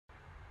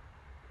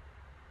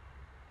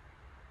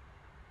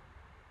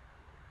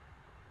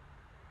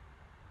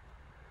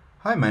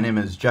Hi, my name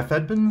is Jeff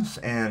Edmonds,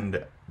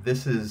 and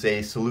this is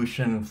a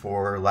solution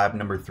for lab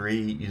number 3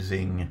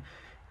 using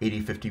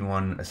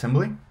 8051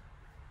 assembly.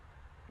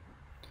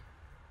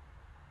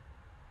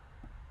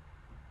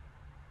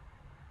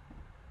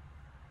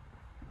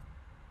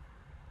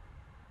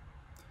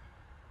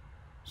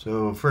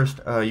 So first,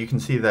 you can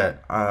see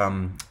that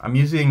I'm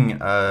using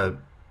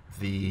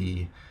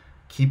the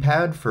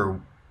keypad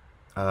for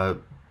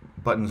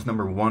buttons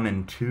number 1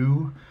 and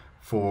 2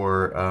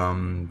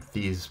 for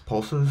these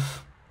pulses.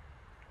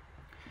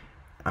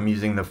 I'm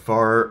using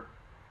the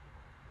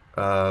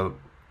the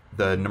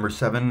number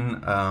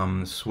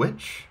 7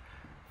 switch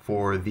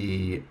for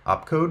the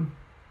opcode,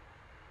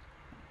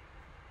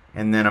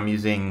 and then I'm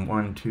using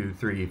 1, 2,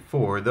 3,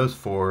 4, those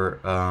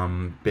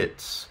 4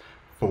 bits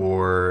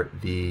for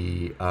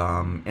the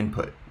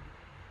input.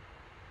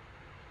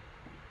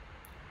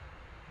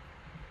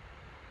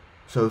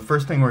 So the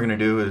first thing we're going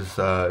to do is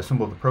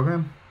assemble the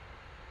program.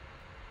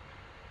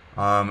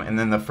 And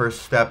then the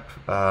first step,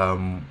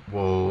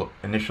 we'll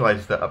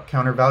initialize the up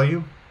counter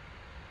value,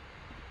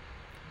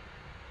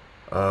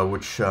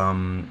 which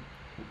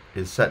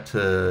is set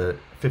to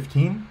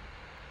 15.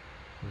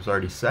 It was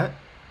already set.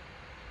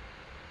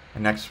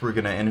 And next we're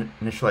going to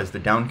initialize the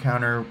down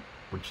counter,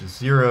 which is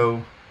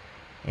 0,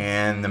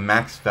 and the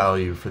max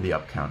value for the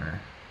up counter,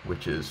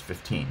 which is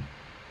 15.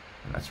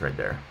 And that's right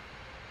there.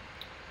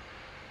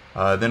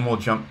 Then we'll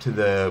jump to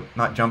the,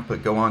 not jump,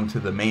 but go on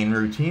to the main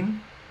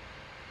routine.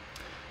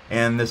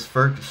 And this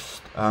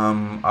first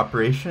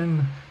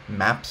operation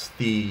maps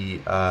the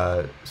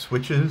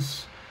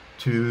switches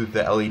to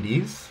the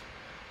LEDs.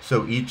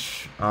 So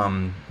each,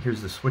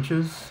 here's the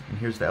switches and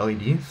here's the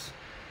LEDs.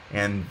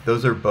 And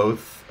those are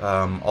both,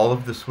 all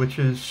of the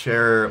switches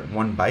share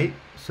 1 byte.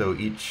 So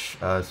each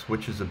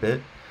switch is a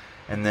bit.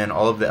 And then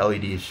all of the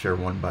LEDs share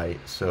 1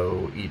 byte.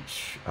 So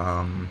each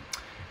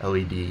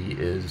LED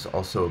is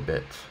also a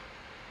bit.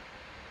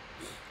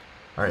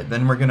 All right,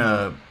 then we're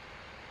gonna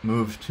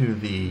move to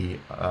the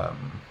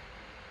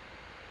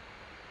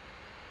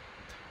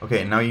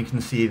okay, now you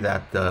can see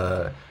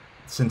that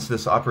since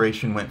this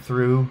operation went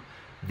through,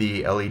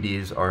 the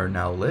LEDs are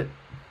now lit.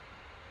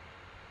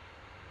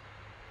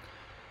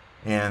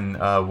 And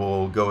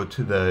we'll go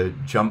to the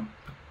jump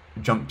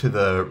to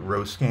the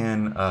row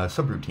scan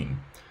subroutine,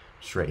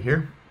 just right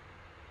here.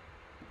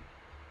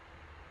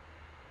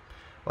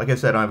 Like I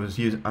said,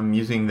 I'm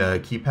using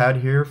the keypad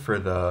here for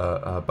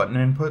the button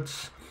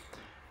inputs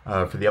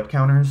for the up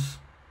counters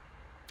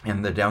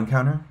and the down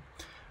counter,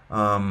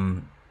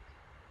 and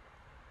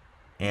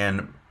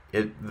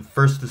the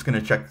first is going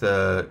to check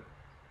the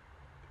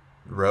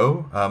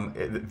row.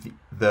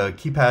 The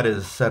keypad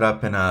is set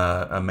up in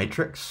a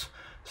matrix,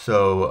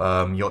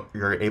 so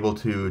you're able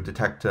to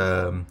detect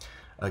a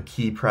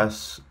key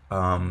press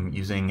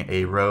using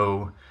a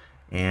row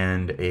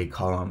and a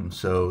column.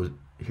 So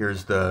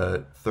here's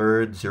the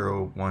third,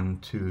 0, 1,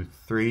 2,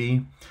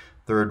 3,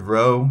 third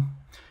row,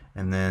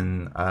 and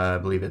then I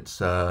believe it's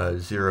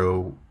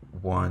 0,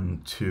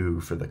 1,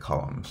 2 for the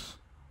columns.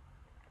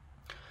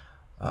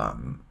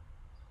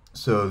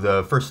 So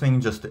the first thing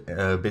just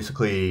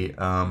basically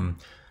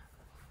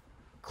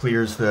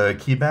clears the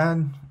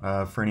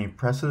keypad for any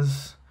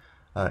presses,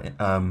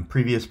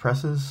 previous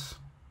presses.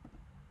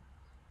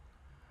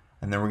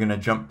 And then we're going to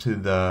jump to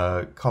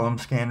the column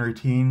scan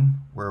routine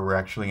where we're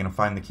actually going to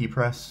find the key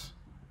press.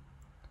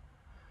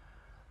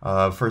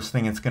 First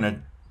thing it's going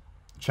to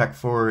check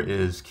for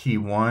is key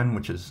 1,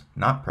 which is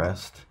not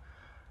pressed.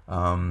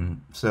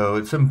 So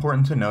it's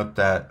important to note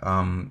that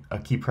a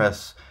key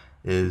press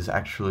is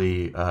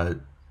actually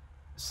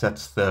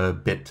sets the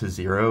bit to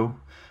 0,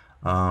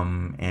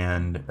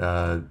 and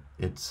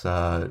its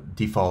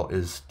default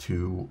is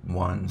to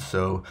 1.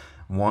 So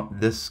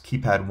this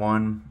keypad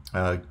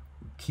 1,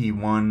 key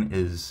 1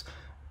 is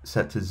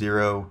set to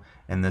 0,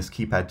 and this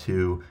keypad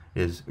 2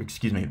 is,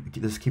 excuse me,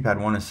 this keypad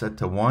 1 is set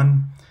to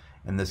 1,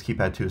 and this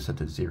keypad 2 is set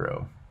to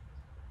 0.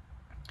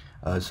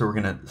 So we're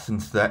gonna,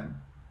 since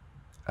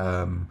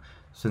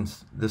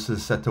this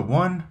is set to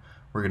 1,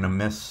 we're gonna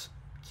miss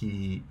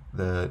the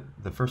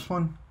first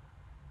one,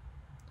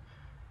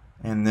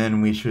 and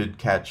then we should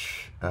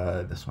catch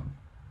this one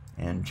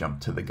and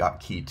jump to the got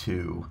key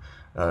 2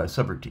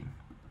 subroutine.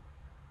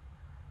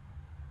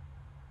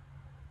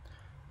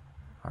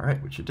 All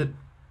right, which it did.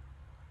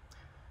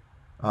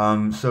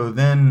 So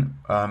then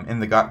in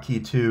the got key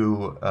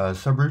 2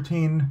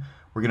 subroutine,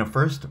 we're gonna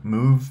first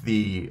move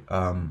the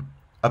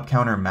up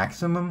counter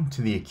maximum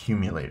to the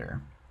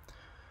accumulator.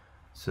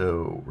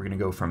 So we're going to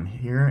go from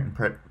here and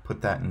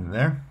put that in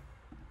there.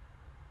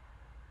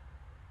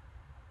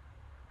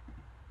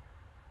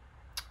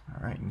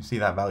 All right, you can see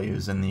that value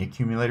is in the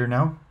accumulator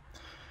now.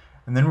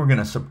 And then we're going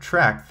to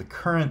subtract the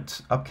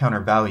current up counter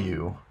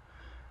value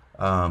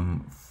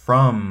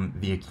from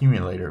the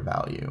accumulator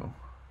value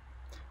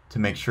to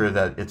make sure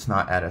that it's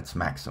not at its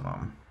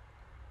maximum,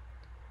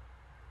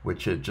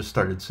 which it just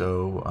started,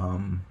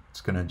 so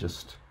it's going to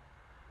just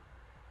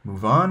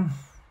move on.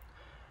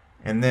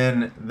 And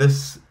then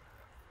this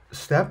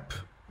step,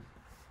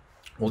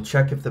 we'll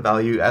check if the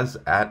value is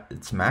at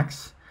its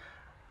max,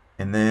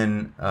 And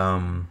then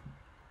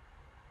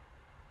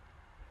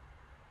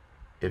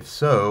if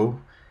so,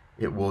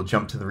 it will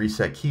jump to the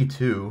reset key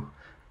too,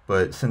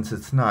 but since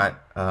it's not,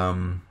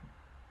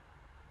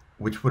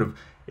 which would have,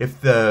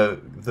 if the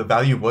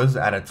value was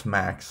at its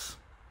max,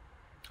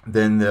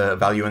 then the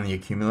value in the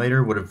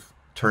accumulator would have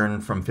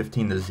turned from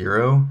 15 to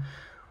 0,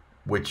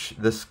 which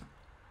this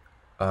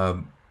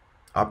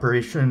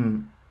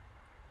operation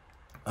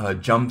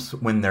jumps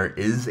when there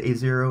is a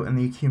 0 in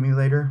the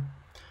accumulator.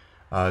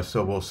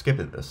 So we'll skip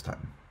it this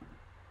time.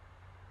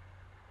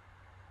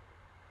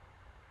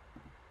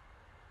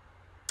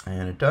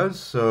 And it does,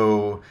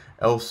 so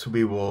else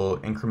we will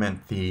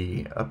increment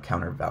the up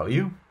counter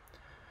value.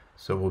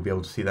 So we'll be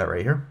able to see that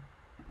right here.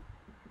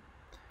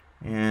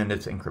 And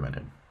it's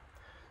incremented.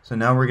 So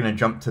now we're going to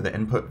jump to the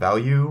input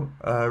value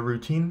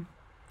subroutine,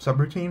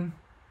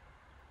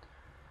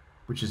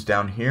 which is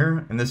down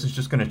here. And this is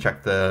just going to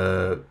check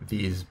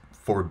these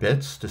 4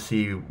 bits to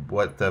see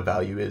what the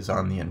value is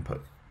on the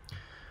input.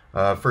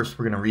 First,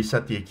 we're going to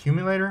reset the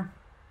accumulator.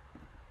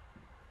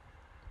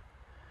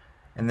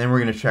 And then we're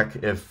going to check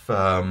if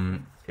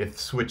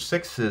switch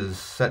 6 is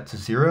set to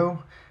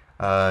 0.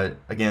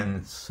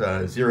 Again, it's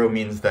 0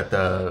 means that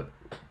the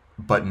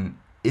button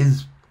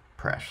is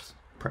pressed.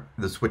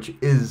 The switch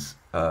is,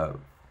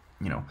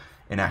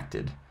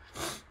 enacted.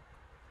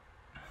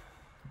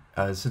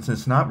 Since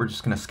it's not, we're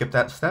just going to skip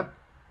that step.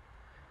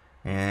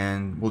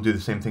 And we'll do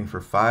the same thing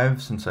for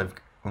 5, since I've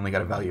only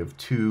got a value of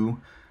 2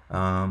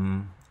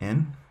 in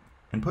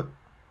input.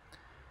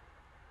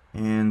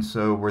 And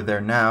so we're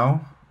there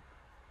now.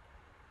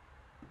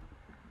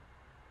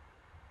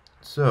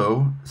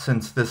 So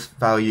since this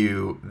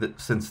value,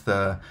 this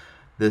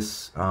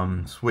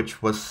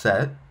switch was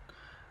set,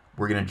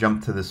 we're going to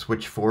jump to the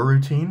switch 4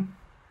 routine.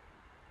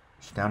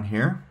 It's down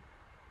here.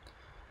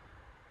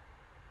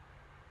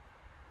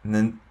 And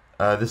then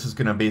this is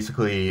going to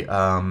basically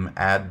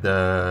add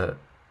the,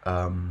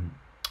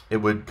 it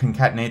would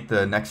concatenate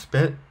the next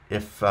bit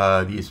if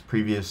these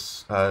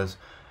previous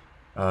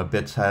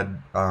bits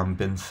had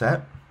been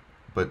set.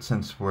 But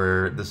since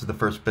this is the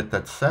first bit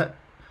that's set,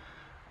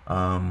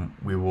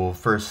 we will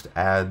first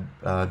add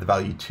the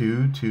value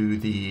 2 to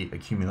the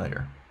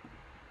accumulator.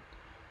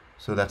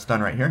 So that's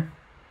done right here.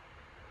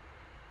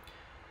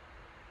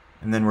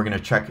 And then we're going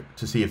to check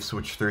to see if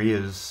switch 3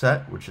 is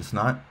set, which is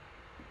not.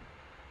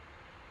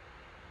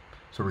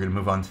 So we're going to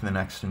move on to the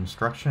next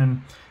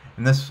instruction.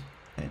 And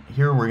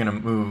here we're going to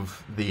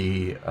move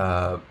the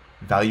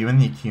value in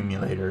the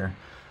accumulator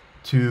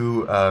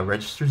to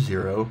register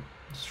 0,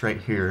 just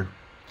right here.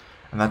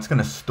 And that's going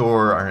to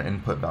store our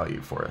input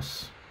value for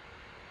us.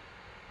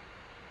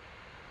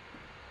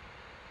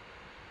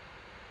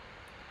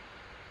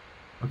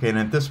 Okay, and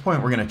at this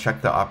point we're going to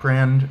check the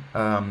operand,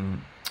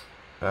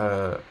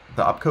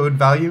 the opcode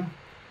value,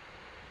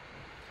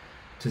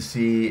 to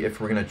see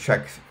if we're going to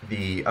check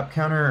the up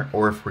counter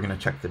or if we're going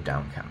to check the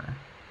down counter.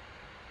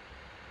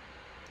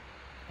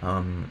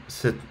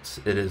 Since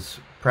it is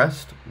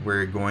pressed,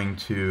 we're going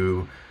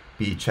to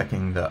be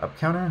checking the up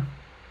counter.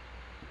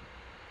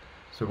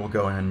 So we'll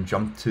go ahead and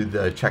jump to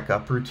the check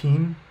up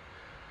routine,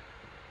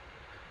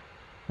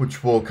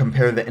 which will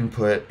compare the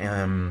input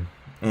and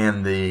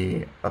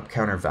the up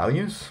counter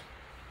values.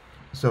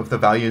 So if the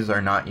values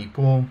are not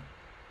equal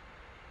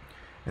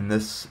in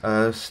this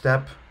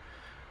step,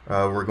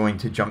 we're going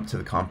to jump to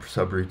the comp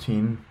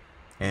subroutine,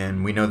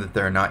 and we know that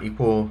they're not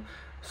equal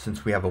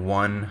since we have a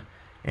 1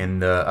 in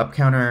the up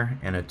counter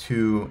and a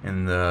 2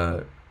 in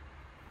the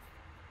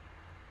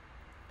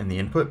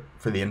input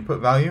for the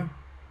input value.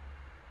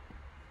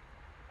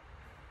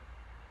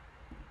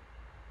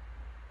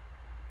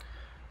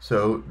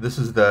 So this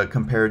is the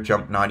compare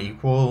jump not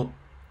equal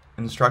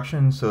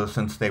instruction. So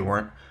since they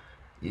weren't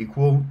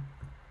equal,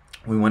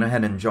 we went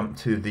ahead and jumped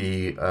to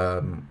the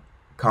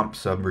comp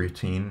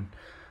subroutine.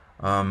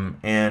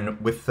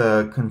 And with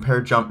the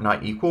compare jump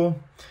not equal,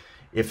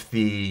 if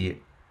the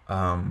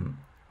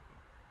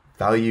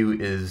value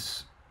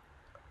is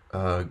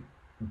if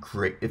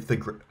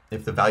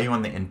the value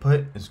on the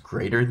input is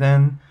greater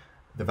than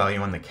the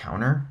value on the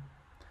counter,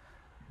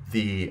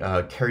 the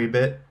carry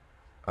bit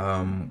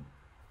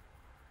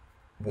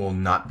will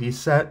not be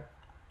set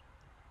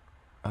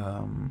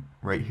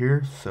right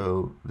here.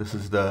 So this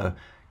is the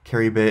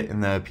carry bit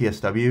in the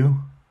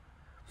PSW.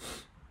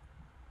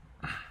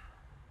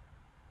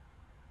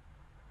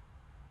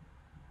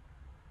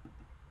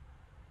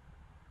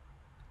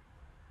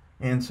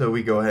 And so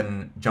we go ahead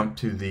and jump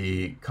to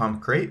the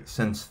comp crate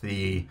since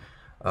the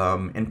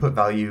input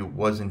value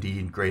was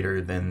indeed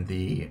greater than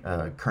the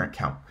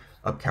current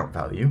up count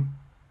value.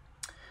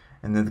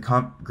 And then the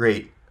comp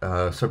crate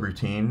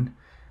subroutine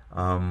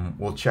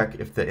will check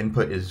if the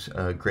input is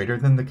greater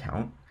than the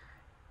count.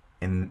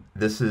 And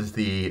this is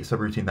the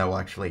subroutine that will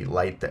actually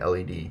light the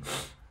LED.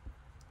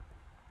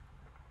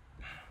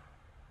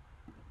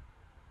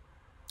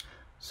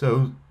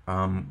 So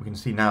we can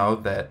see now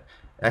that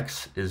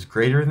X is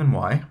greater than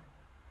Y.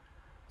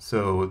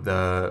 So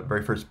the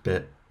very first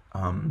bit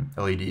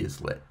LED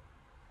is lit.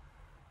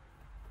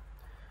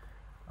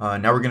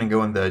 Now we're going to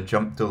go in the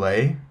jump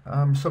delay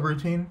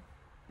subroutine.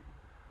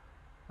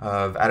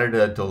 I've added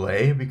a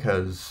delay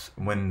because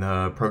when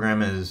the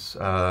program is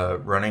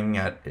running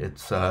at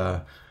its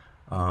the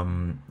 12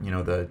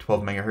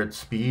 megahertz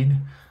speed,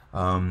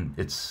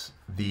 it's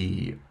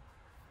the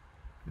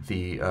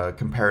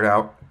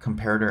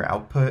comparator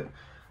output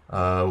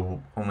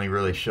only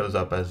really shows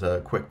up as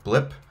a quick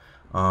blip.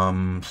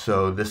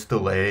 So this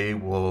delay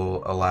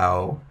will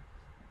allow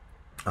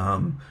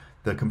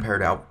the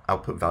compared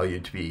output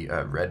value to be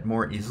read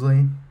more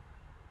easily.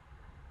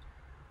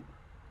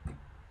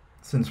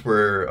 Since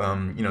we're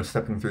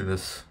stepping through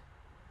this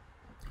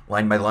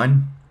line by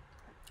line,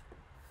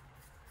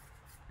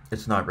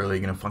 it's not really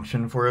going to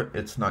function for it.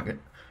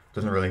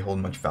 Doesn't really hold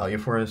much value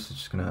for us. It's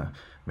just going to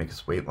make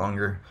us wait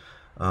longer.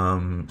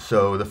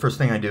 So the first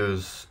thing I do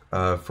is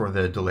for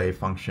the delay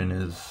function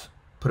is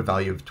put a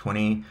value of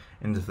 20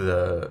 into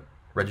the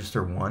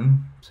register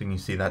 1. So you can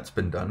see that's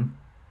been done.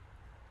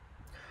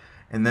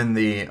 And then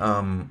the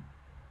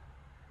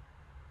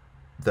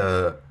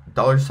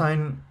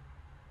 $sign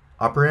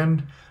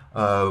operand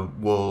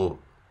will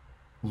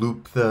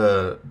loop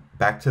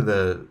back to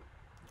the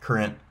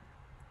current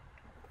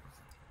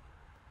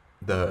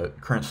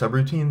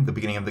subroutine, the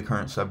beginning of the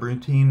current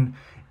subroutine,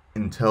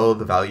 until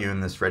the value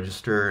in this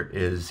register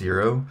is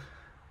 0,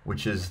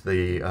 which is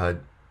the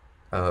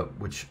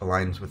which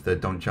aligns with the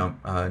don't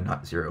jump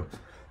not 0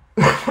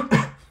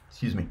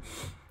 excuse me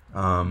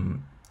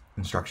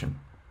instruction.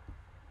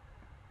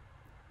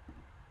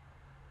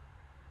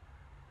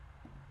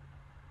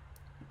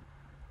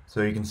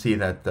 So you can see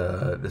that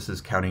this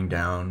is counting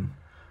down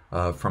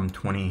from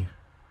 20.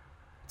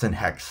 It's in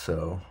hex,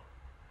 so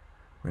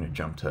we're going to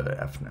jump to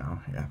F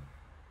now. Yeah.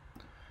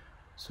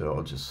 So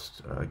I'll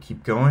just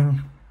keep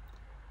going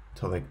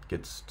until that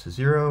gets to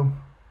 0.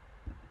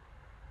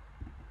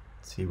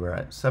 Let's see, we're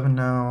at 7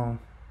 now.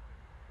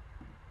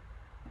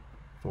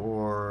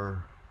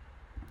 4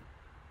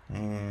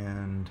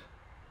 and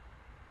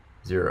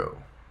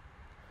 0.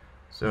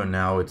 So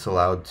now it's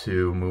allowed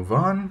to move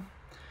on.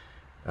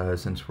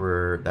 Since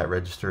that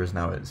register is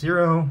now at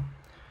 0,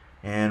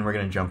 and we're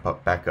going to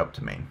jump back up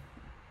to main.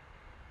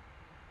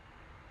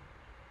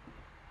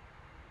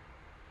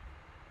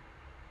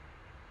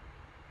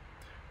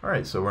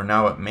 Alright, so we're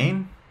now at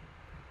main,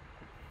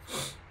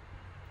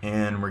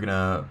 and we're going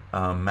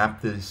to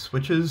map these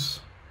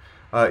switches.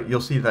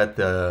 You'll see that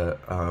the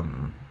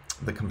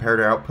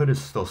comparator output is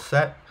still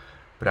set,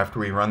 but after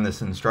we run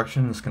this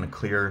instruction, it's going to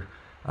clear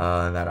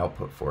that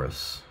output for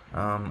us.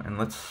 And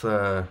let's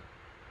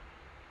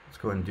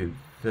go ahead and do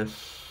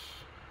this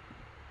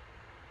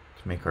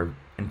to make our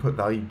input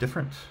value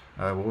different.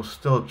 We'll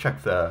still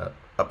check the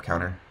up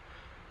counter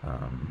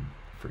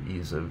for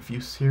ease of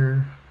use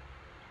here.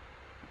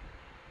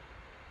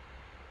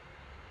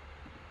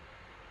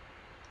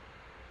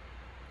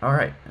 All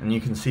right, and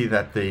you can see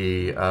that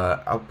the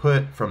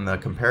output from the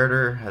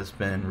comparator has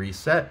been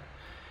reset,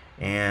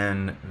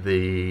 and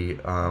the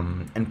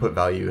input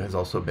value has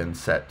also been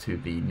set to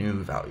the new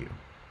value.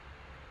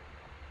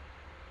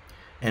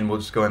 And we'll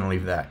just go ahead and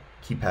leave that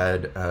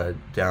keypad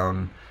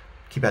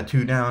keypad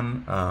 2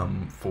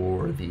 down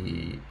for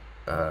the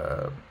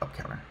up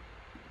counter.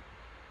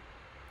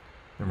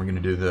 Then we're going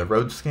to do the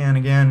road scan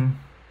again.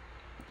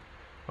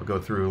 I'll go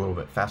through a little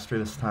bit faster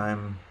this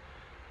time.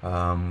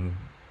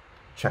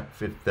 Check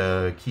if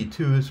the key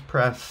 2 is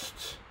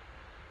pressed,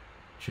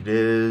 which it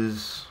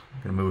is.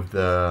 I'm going to move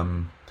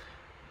the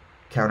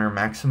counter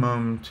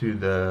maximum to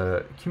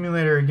the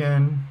accumulator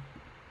again,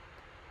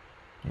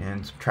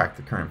 and subtract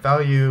the current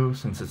value.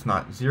 Since it's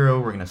not 0,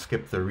 we're going to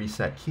skip the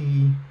reset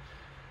key,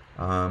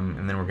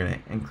 and then we're going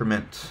to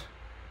increment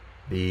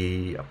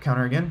the up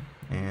counter again,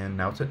 and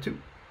now it's at 2.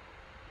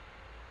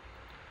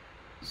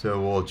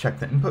 So we'll check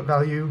the input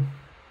value,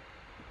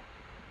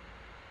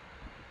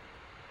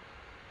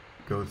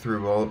 go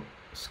through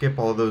skip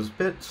all those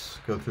bits,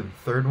 go through the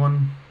third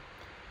one,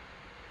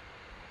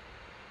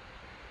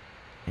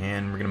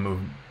 and we're going to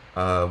move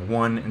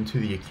 1 into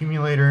the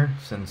accumulator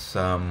since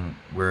the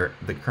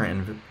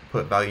current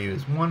input value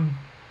is 1.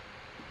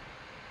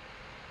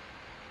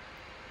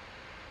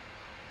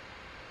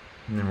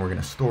 And then we're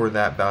going to store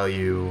that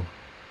value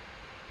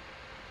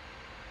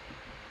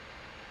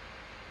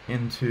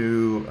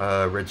into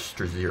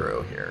register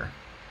 0 here.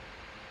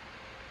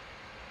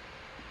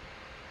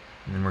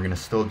 And then we're going to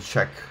still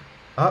check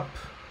up,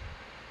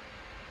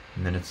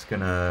 and then it's going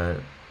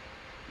to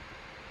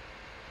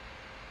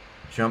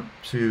jump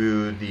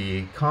to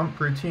the comp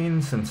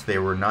routine since they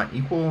were not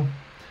equal,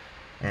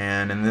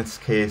 and in this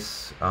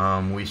case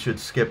we should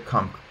skip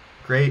comp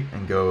great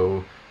and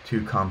go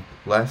to comp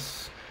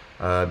less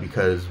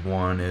because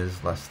 1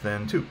 is less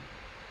than 2.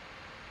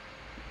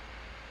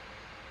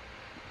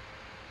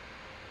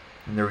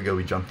 And there we go,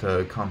 we jump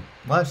to comp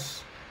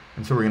less,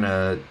 and so we're going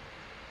to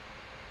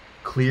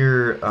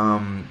clear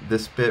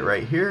this bit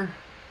right here,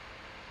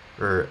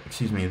 or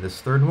excuse me,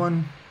 this third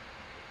one,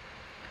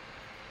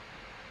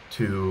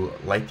 to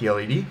light the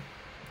LED,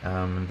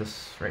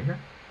 this right here.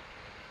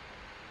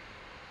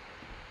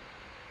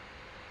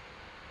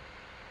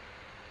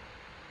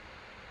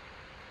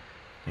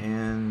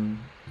 And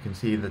you can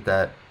see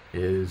that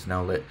is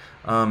now lit.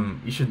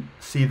 You should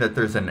see that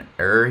there's an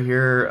error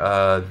here.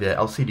 The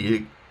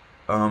LCD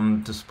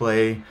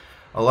display,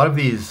 a lot of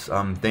these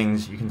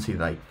things, you can see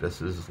like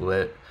this is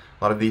lit.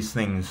 A lot of these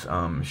things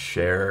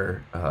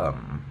share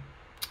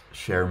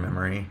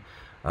memory.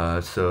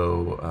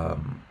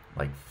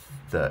 Like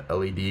the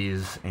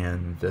LEDs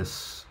and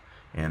this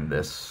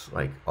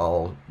like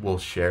all will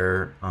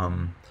share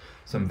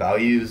some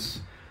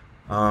values.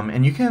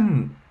 And you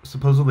can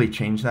supposedly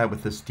change that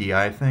with this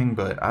DI thing,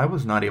 but I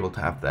was not able to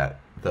have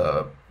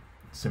the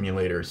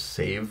simulator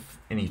save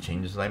any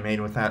changes I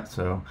made with that,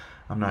 so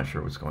I'm not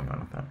sure what's going on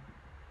with that.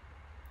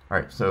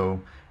 Alright,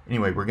 so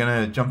anyway, we're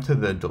gonna jump to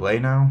the delay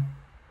now.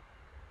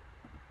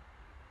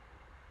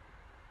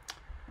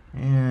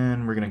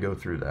 And we're gonna go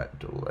through that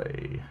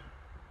delay.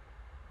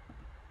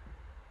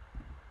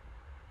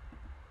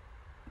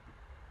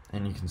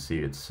 And you can see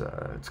it's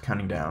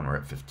counting down. We're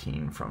at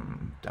 15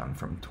 down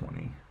from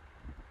 20.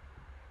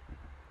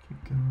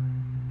 Keep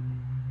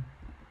going.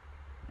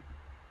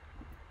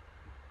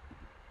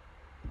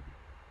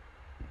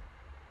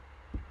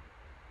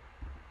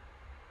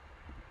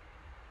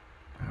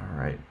 All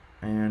right,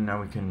 and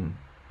now we can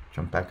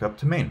jump back up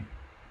to main.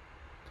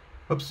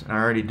 Oops, I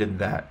already did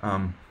that.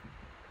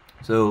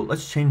 So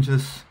let's change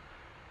this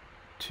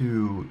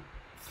to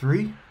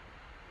 3.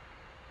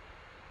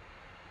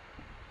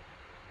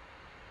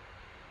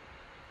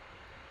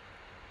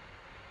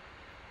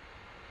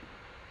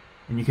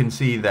 And you can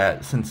see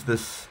that since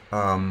this,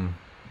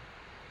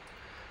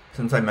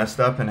 since I messed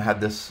up and had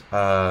this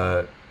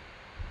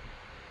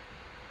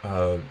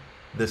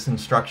this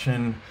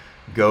instruction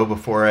go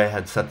before I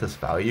had set this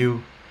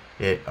value,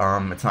 it's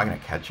not going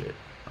to catch it.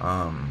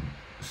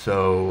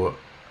 So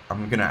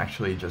I'm going to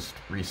actually just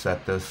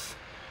reset this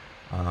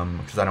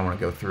because I don't want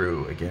to go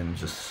through again,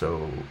 just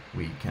so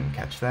we can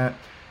catch that.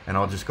 And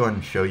I'll just go ahead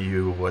and show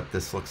you what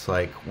this looks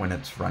like when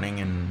it's running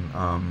in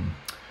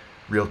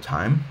real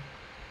time.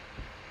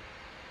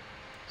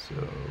 So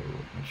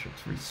make sure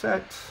it's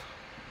reset.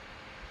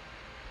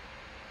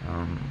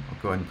 I'll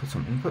go ahead and put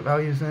some input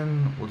values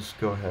in. We'll just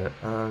go ahead.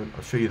 I'll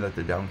show you that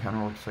the down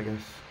counter works, I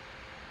guess.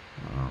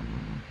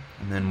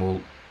 And then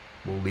we'll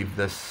leave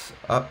this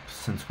up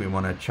since we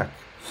want to check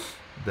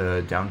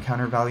the down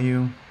counter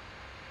value.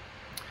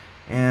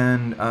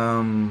 And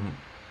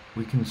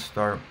we can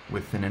start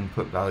with an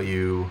input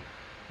value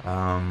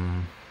of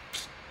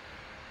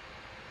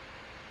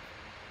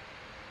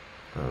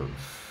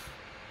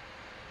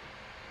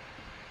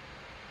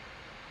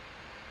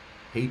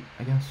 8,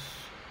 I guess.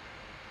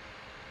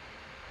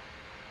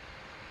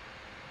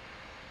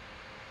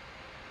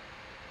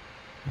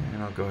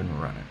 And I'll go ahead and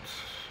run it.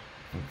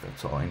 I think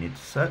that's all I need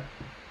to set.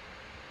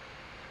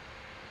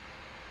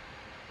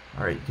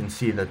 Alright, you can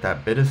see that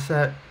that bit is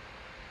set.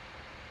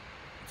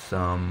 It's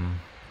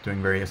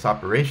doing various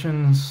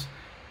operations,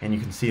 and you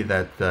can see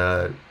that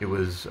it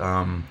was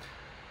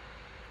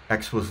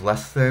x was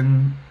less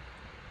than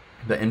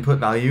the input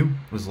value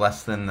was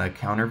less than the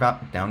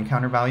down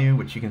counter value,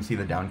 which you can see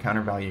the down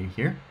counter value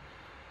here.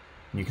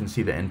 And you can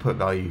see the input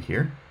value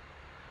here.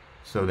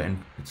 So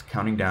then it's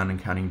counting down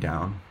and counting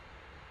down.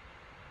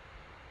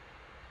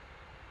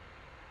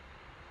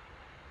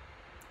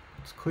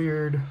 It's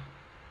cleared.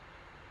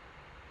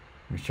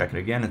 Let's check it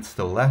again. It's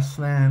still less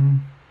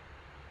than.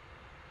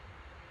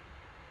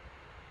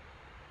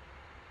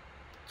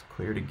 It's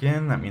cleared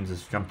again. That means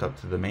it's jumped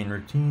up to the main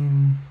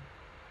routine.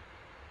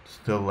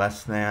 Still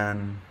less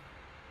than.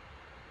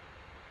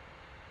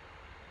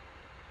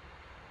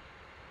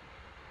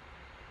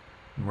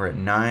 We're at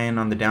 9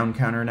 on the down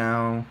counter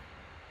now.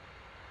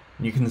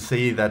 And you can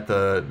see that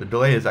the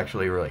delay is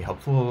actually really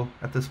helpful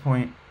at this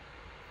point.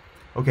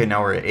 Okay,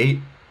 now we're at 8.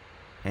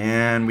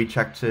 And we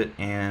checked it,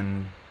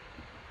 and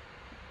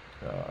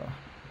there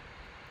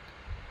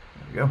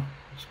we go.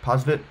 Just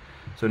paused it.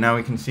 So now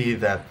we can see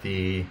that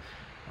the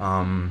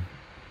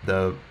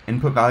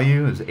input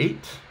value is 8,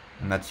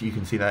 and that's, you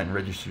can see that in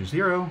register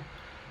 0.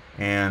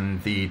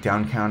 And the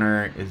down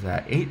counter is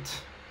at 8.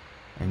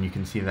 And you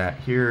can see that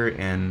here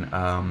in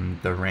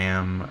the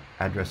RAM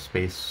address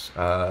space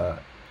 20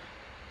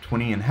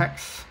 in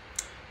hex.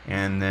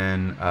 And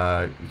then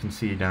you can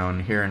see down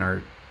here in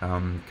our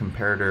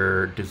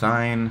comparator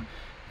design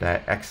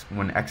that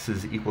when x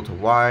is equal to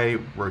y,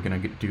 we're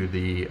going to do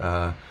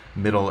the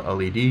middle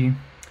LED.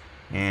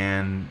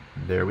 And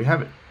there we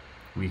have it.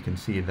 We can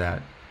see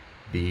that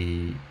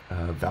the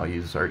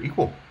values are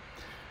equal.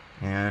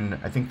 And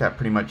I think that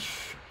pretty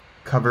much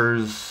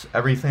covers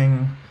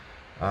everything.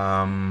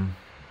 One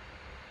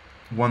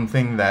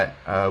thing that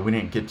we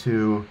didn't get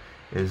to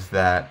is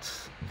that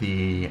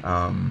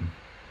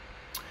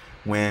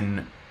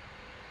when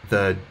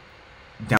the